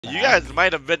You guys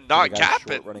might have been not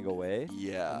capping. Running away.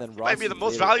 Yeah. And then Might be the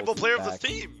most valuable player of the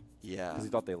team. Yeah. Because he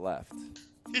thought they left.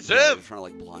 He's yeah, him. Trying to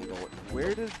like blind ult.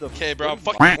 Where did the? Okay, bro. I'm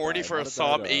fucking 40 for a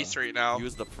s0m ace right now. He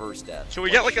was the first death. Can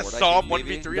we get like a s0m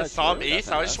maybe? 1v3, a s0m ace?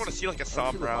 I just want to see like a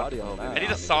s0m round. I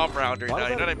need a s0m round right now.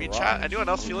 You know what I mean, chat? Anyone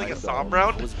else feeling a s0m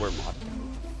round?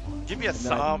 Give me a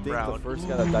s0m round.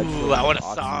 Ooh, I want a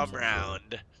s0m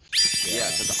round. Yeah,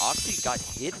 because Oxy got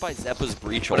hit by Zeppa's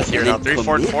breach. What is here now? 3,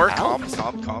 4, and 4. Calm.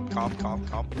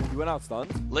 You went out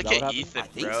stunned? Look at Ethan, I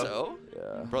think bro. so.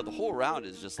 Yeah. Bro, the whole round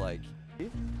is just like.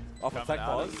 Off attack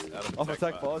pause. Off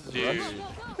attack pause. Dude.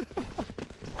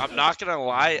 I'm not gonna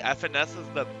lie, FNS is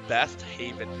the best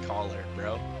Haven caller,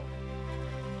 bro.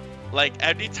 Like,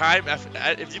 anytime,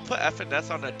 if you put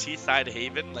FNS on a T-side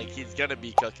Haven, like, he's gonna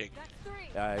be cooking.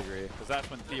 Yeah, I agree. Because that's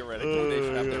when theoretically they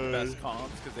should have their best comms,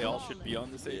 because they all should be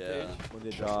on the same page. When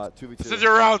they draw 2v2. This is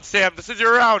your round, Sam. This is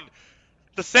your round.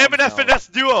 The s0m And FNS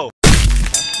duo.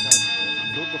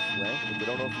 Killed the flank, but they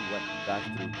don't know if he went back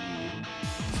through B.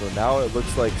 So now it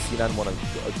looks like C9 want to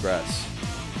aggress.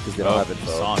 Because they don't have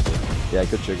info. Yeah,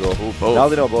 good jiggle. Ooh, both. Now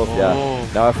they know both, yeah.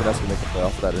 Now FNS can make a play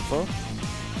off of that info.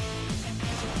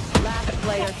 Last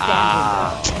player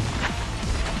standing.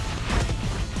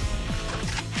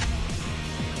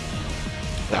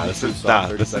 Nah, this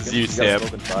is you, Sam.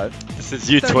 This is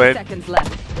you, 30 twin. seconds left.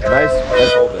 Nice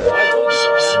hold there.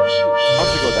 How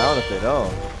should go down if they know?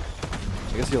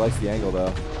 I guess he likes the angle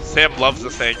though. Sam loves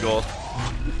this angle.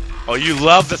 Oh, you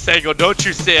love this angle, don't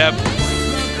you, Sam?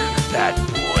 Bad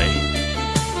boy.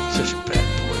 Such a bad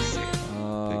boy, Sam.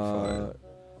 Big fire.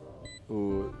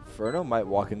 Ooh, Ferno might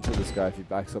walk into this guy if he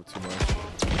backs up too much.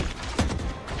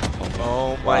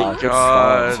 Oh my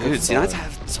god. Dude, C9's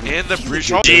have some And the breach.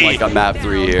 like a map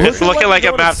 3 here. It's looking like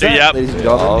a map 3, yep.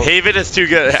 Oh. Haven is too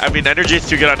good. I mean, energy is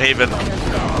too good on Haven.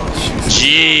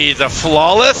 Jeez, a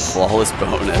flawless? Flawless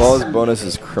bonus. Flawless bonus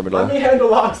is criminal. Let me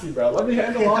handle Oxy, bro. Let me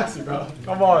handle Oxy, bro.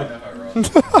 Come on.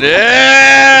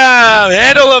 Yeah,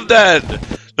 handle him then.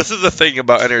 This is the thing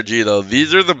about energy, though.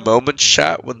 These are the moments,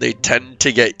 chat, when they tend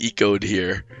to get ecoed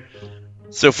here.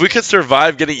 So if we could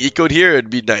survive getting ecoed here,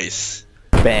 it'd be nice.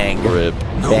 Bang. Rip.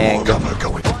 Bang.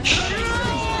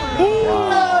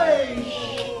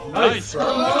 Nice.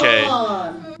 Okay.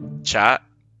 Chat,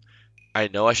 I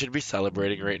know I should be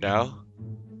celebrating right now.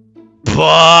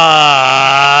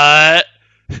 But...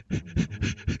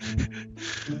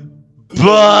 This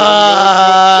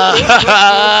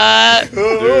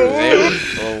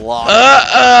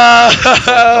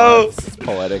is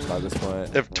poetic by this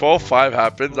point. If 12-5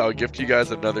 happens, I'll gift you guys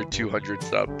another 200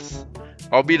 subs.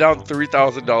 I'll be down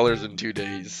 $3,000 in 2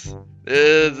 days.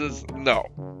 No.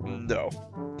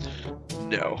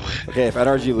 Okay, if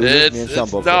NRG loses, me and Sean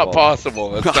both It's not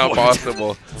possible. It's not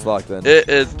possible. It's locked in. It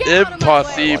is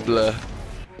impossible.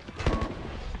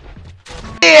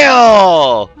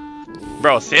 Ew!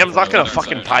 Bro, Sam's not gonna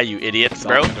fucking pie, you idiots,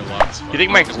 bro. You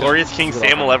think my glorious King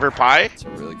Sam will ever pie? It's a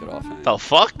really good offense. The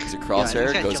fuck? His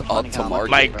crosshair goes up to market.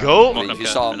 My goat? You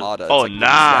saw Amada. Oh,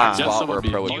 nah. Spot where a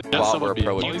pro would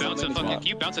Can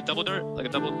you bounce a double dart? Like a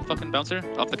double fucking bouncer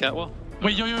off the catwalk?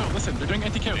 Wait, yo, listen, they're doing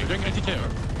anti-KO,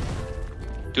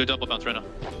 Do a double bounce right now.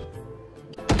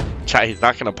 Chat, he's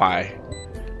not gonna pie.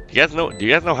 Do you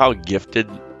guys know how gifted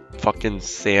fucking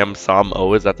Sam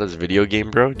s0m is at this video game,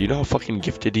 bro? Do you know how fucking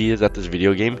gifted he is at this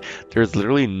video game? There's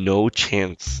literally no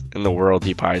chance in the world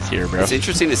he pies here, bro. It's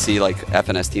interesting to see like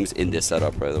FNS teams in this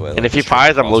setup, by the way. And if he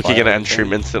pies, I'm low-key gonna end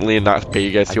stream instantly and not pay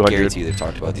you guys 200. I guarantee they've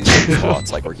talked about these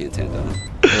bots like working in tandem.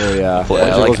 Oh yeah.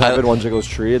 One jiggles one jiggles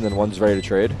tree, and then one's ready to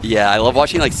trade. Yeah, I love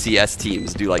watching like CS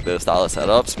teams do like those style of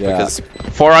setups because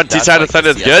 4 on T-side ascent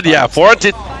is good. Yeah, 4 on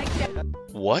T.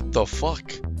 What the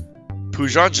fuck?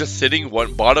 Pujan just sitting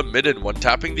one bottom mid and one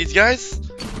tapping these guys?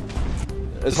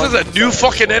 This is a new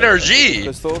fucking energy.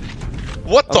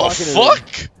 What the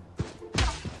fuck?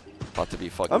 About to be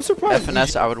fucking. I'm surprised.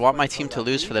 FNS, I would want my team to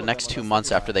lose for the next 2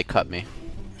 months after they cut me.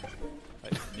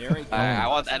 I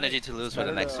want energy to lose for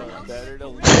the next 2 months.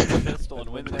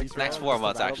 Next 4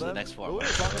 months, actually. Next 4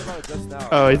 months.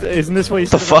 Oh, isn't this what you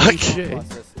said? The fuck?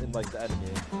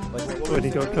 When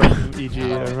he got killed from EG,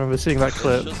 I remember seeing that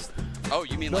clip. Oh,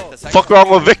 you mean like the second? Fuck wrong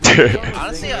with Victor?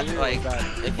 Honestly, like.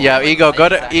 Yeah, Ego, go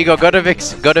to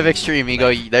Vic's stream.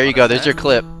 Ego, there you go. There's your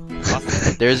clip.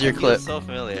 There's your clip. So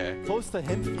familiar.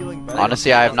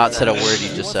 Honestly, I have not said a word you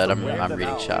just said. I'm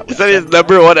reading chat. He said he's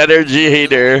 #1 energy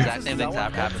hater. Exact same thing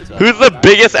happened to us. Who's the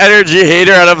biggest energy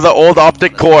hater out of the old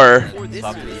Optic core?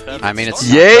 I mean, it's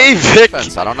Yay, Vic!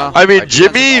 defense. I don't know. I mean,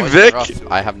 Jimmy, Vic.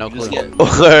 I have no clue. Get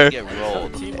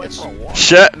rolled.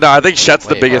 Shet. No, I think Shet's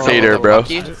the biggest hater, bro.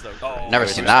 Never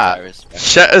seen that.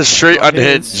 Shet is straight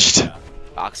unhinged.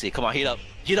 Oxy, come on, heat up.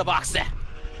 Get a box there.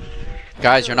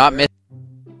 Guys, you're not missing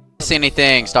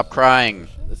anything. Stop crying.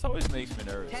 This always makes me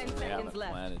nervous when they haven't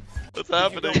planted. What's You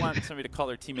happening? don't want somebody to call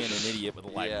their teammate an idiot with a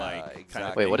light mic. Kind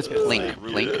of Wait, what is plink?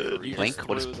 Plink? Plink?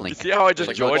 What is You plink? see how I just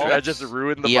Like joined? what? I just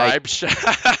ruined the Yeah,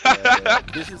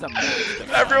 vibe. This is a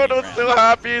Everyone was so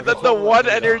happy that the one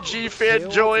energy fan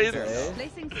joined.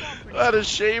 Placing swamp That is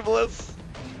shameless.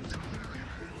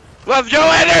 Let's go,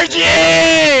 energy!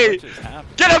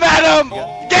 Get him at him!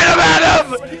 Get him at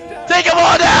him! Take him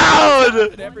all down!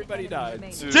 And everybody died.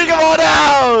 Take him all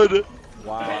down!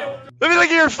 Wow. Let me look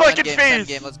at your fucking Game, face!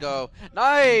 game, let's go.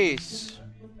 Nice!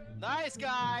 Nice,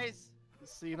 guys.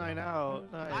 C9 out.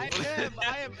 I Nice. am him.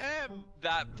 I am him.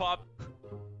 That pop.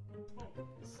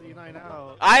 C9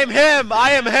 out. I am him.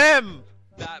 I am him.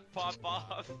 That pop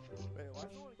off.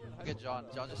 Look at John.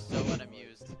 John's just so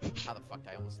unamused. How the fuck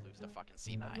did I almost lose to fucking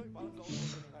C9?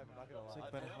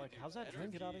 How's that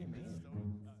drink get out of me?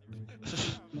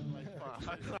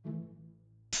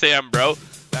 Sam, bro.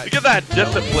 Look at that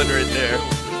discipline right there.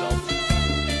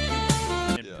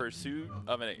 In pursuit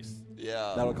of an ace.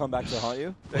 Yeah. That'll come back to haunt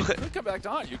you? They could come back to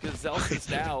haunt you because Zelf is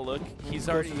now, look, he's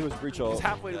already, he's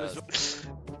halfway to his...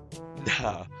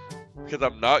 Nah. Because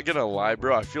I'm not gonna lie,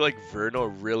 bro. I feel like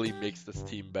Verno really makes this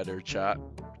team better, chat.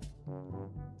 You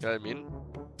know what I mean?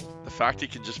 The fact he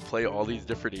can just play all these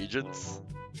different agents.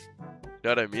 You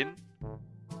know what I mean?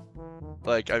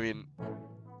 Like, I mean,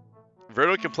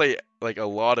 Verno can play like a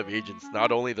lot of agents,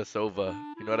 not only the Sova.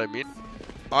 You know what I mean?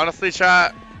 Honestly,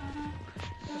 chat,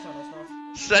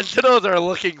 Sentinels are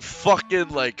looking fucking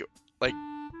like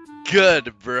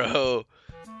good, bro.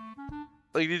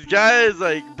 Like these guys,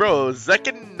 like, bro,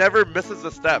 Zekin never misses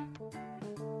a step.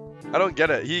 I don't get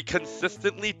it. He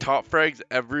consistently top frags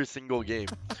every single game.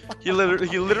 He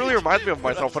literally reminds me of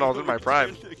myself when I was in my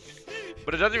prime.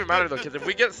 But it doesn't even matter though, because if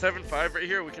we get 7-5 right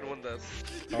here, we can win this.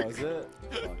 Oh, is it?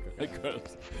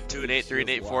 2 and 8, 3 and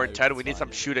 8, 4 and 10. We need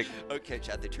some shooting. Okay,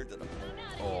 Chad, they turned it up.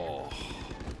 Oh.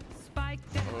 Spike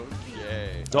down.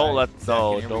 Okay. Don't let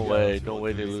no, Here we no go. way, no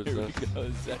way they lose Here we this.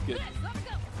 go, second.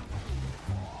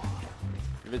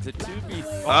 If it's a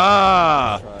 2v5,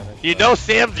 Ah, you know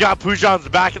Sam's got Pujan's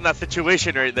back in that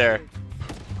situation right there.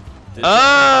 did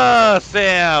Ah,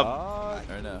 Sam. or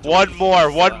no?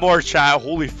 One more, chat.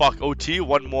 Holy fuck, OT,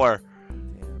 one more.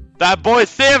 That boy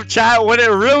Sam, chat, when it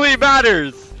really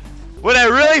matters. When it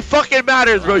really fucking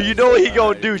matters, bro, you know what he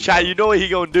gonna do, chat. You know what he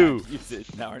gonna do. Use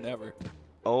it now or never.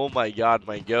 Oh my god,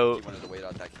 my goat. He wanted to wait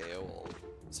out that KO ult.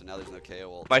 So now there's no KO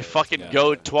ult. My fucking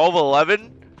goat,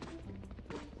 12-11.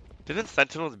 Didn't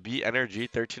Sentinels beat NRG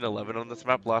 13-11 on this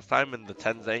map last time? And the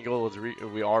 10s angle was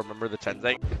we all remember the 10s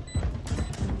angle.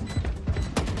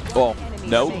 Oh,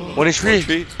 no. 1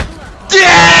 HP.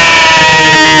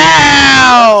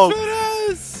 Damn!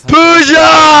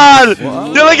 Pujan!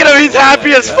 Dude, look at him, he's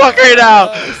happy as fuck right now.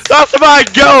 That's my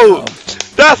goat.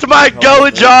 That's my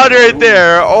goat John right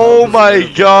there. Oh my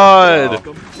god.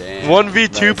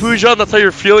 1v2 Pujan, that's how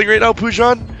you're feeling right now,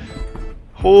 Pujan?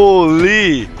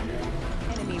 Holy.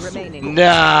 Enemy remaining.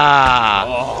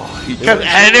 Nah. Because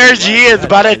NRG is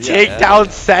about to take down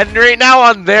SEN right now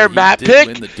on their map Did pick.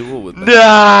 win the duel with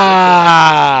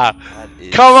Nah.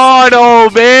 Come on,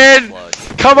 old man.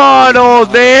 Come on,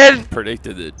 old man.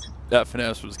 predicted that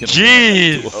FNS was gonna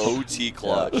Jeez. OT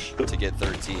clutch to get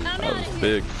 13. That was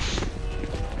big.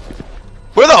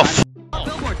 Where the f? Top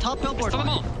billboard, top billboard. Stop them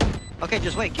all. Okay,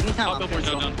 just wait, give me time. Top billboard,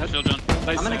 Joe John.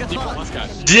 I'm gonna get smoked.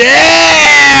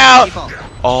 Damn! Default.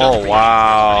 Oh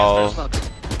wow. Smoke.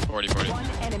 40. One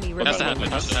enemy Has to remaining.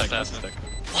 happen. Has to.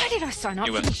 Why did I start not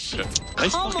You win. doing shit?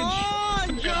 Nice Come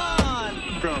on, John!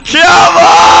 Come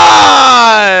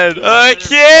on!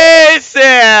 Okay,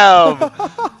 Sam!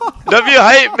 W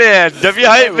hype man! W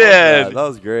hype Yeah, man! that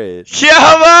was great.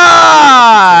 Come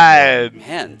on!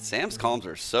 Man, Sam's comms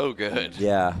are so good.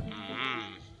 Yeah.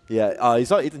 Yeah, you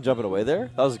saw Ethan jumping away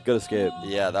there? That was a good escape.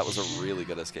 Yeah, that was a really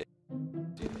good escape.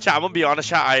 Chat, I'm gonna be honest,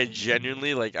 chat. I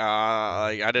genuinely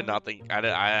I did not think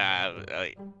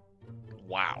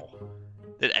wow.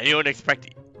 Did anyone expect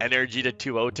NRG to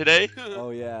 2-0 today? Oh,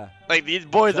 yeah. Like these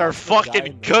boys are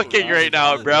fucking cooking right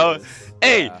now, bro.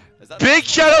 Hey, Yeah. big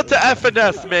shout out to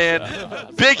FNS,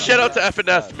 man. Big shout out to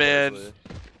FNS, man.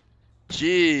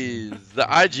 Jeez, the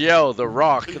IGL, the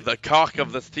rock, the cock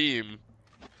of this team.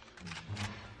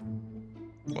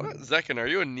 What, Zekin? Are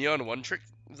you a neon one trick,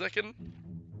 Zekin?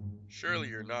 Surely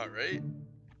you're not, right?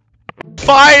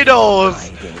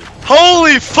 Finals!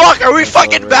 Holy fuck, are we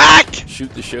fucking back?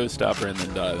 Shoot the showstopper and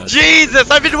then die. That's Jesus,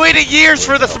 I've been waiting years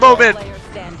for this moment. Player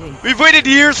standing. We've waited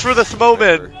years for this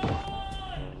moment.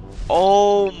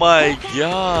 Oh my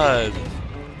god.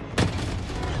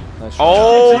 Nice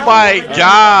Oh my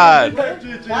god! That's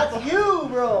you,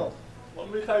 bro.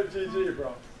 Let me type GG,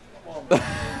 bro.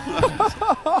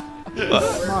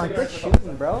 Come on, good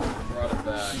shooting, bro. Brought it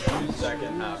back.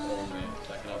 Second half only.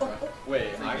 Second half, bro.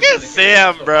 Wait, I Look at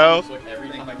Sam, bro. every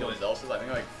time I kill Zelsis, I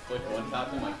think I flick one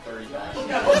tap him like 30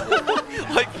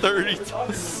 times. Like 30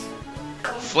 times.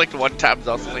 Flicked one tap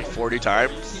Zelsis like 40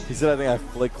 times. He said I think I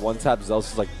flick one tap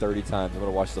Zelsis like 30 times. I'm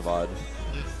gonna watch the VOD.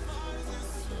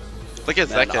 Look at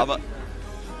Man, second. I'm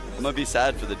gonna be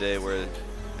sad for the day where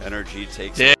energy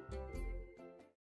takes. Yeah.